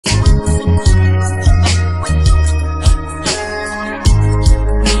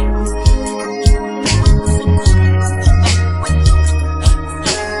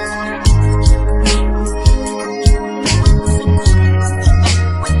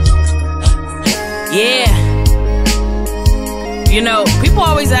Yeah. You know, people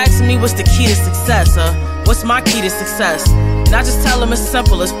always ask me what's the key to success, what's my key to success? And I just tell them it's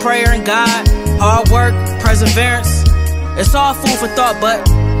simple, it's prayer and God, hard work, perseverance. It's all food for thought, but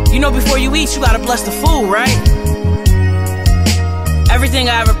you know before you eat, you gotta bless the food, right? Everything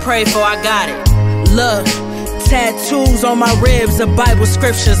I ever prayed for, I got it. Look, tattoos on my ribs of Bible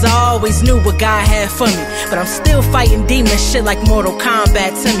scriptures. I always knew what God had for me, but I'm still fighting demon shit like Mortal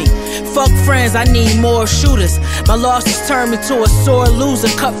Kombat to me. Fuck friends, I need more shooters. My losses turned me to a sore loser,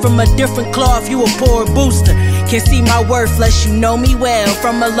 cut from a different cloth, you a poor booster. Can't see my worth less you know me well.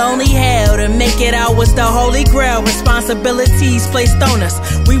 From a lonely hell to make it out was the holy grail. Responsibilities placed on us,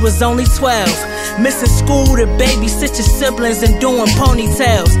 we was only 12. Missing school to babysit your siblings and doing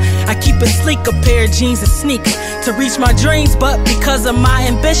ponytails. I keep it sleek, a pair of jeans and sneakers to reach my dreams, but because of my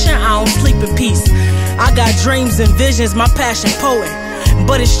ambition, I don't sleep in peace. I got dreams and visions, my passion potent,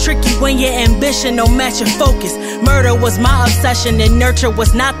 but it's tricky when your ambition don't match your focus. Murder was my obsession and nurture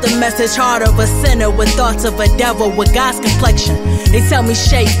was not the message. Heart of a sinner with thoughts of a devil with God's complexion. They tell me,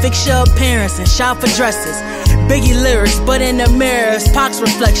 Shay, fix your appearance and shop for dresses. Biggie lyrics, but in the mirror it's Pac's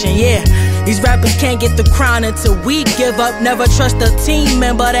reflection, yeah. These rappers can't get the crown until we give up. Never trust a team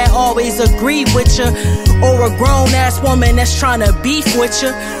member that always agreed with you, or a grown-ass woman that's tryna beef with you,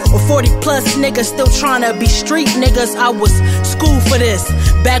 or 40-plus niggas still tryna be street niggas. I was schooled for this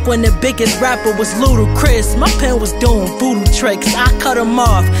back when the biggest rapper was Ludacris. My pen was doing voodoo tricks, I cut them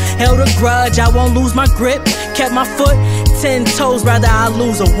off, held a grudge, I won't lose my grip, kept my foot 10 toes, rather I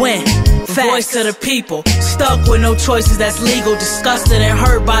lose or win. Voice to the people, stuck with no choices that's legal, disgusted and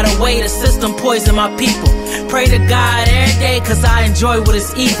hurt by the way the system poisoned my people. Pray to God every day cause I enjoy what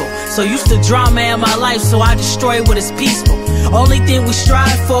is evil. So used to drama in my life, so I destroy what is peaceful. Only thing we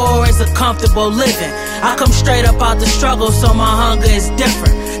strive for is a comfortable living. I come straight up out the struggle, so my hunger is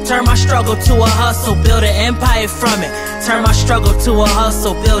different. Turn my struggle to a hustle, build an empire from it. Turn my struggle to a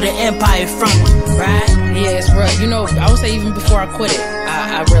hustle, build an empire from it, right? Yeah, it's real. You know, I would say even before I quit it,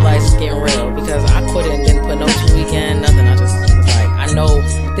 I realized it's getting real, because I quit it and didn't put no 2 weekend, nothing. I just was like, I know,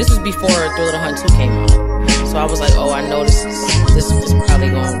 this was before Thriller Hunt 2 came out. So I was like, oh, I know this is probably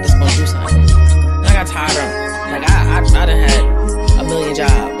gonna do something. And I got tired of it. Like, I done had a million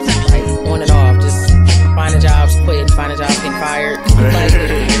jobs, like, on and off, just finding jobs, quitting, finding jobs, getting fired. Like,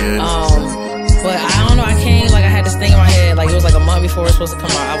 but I don't know, I had this thing in my head, like, it was like a month before it was supposed to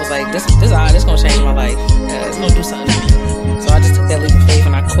come out. I was like, this gonna change my life. It's gonna do something. So I just took that leap of faith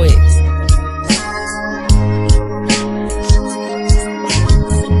and I quit.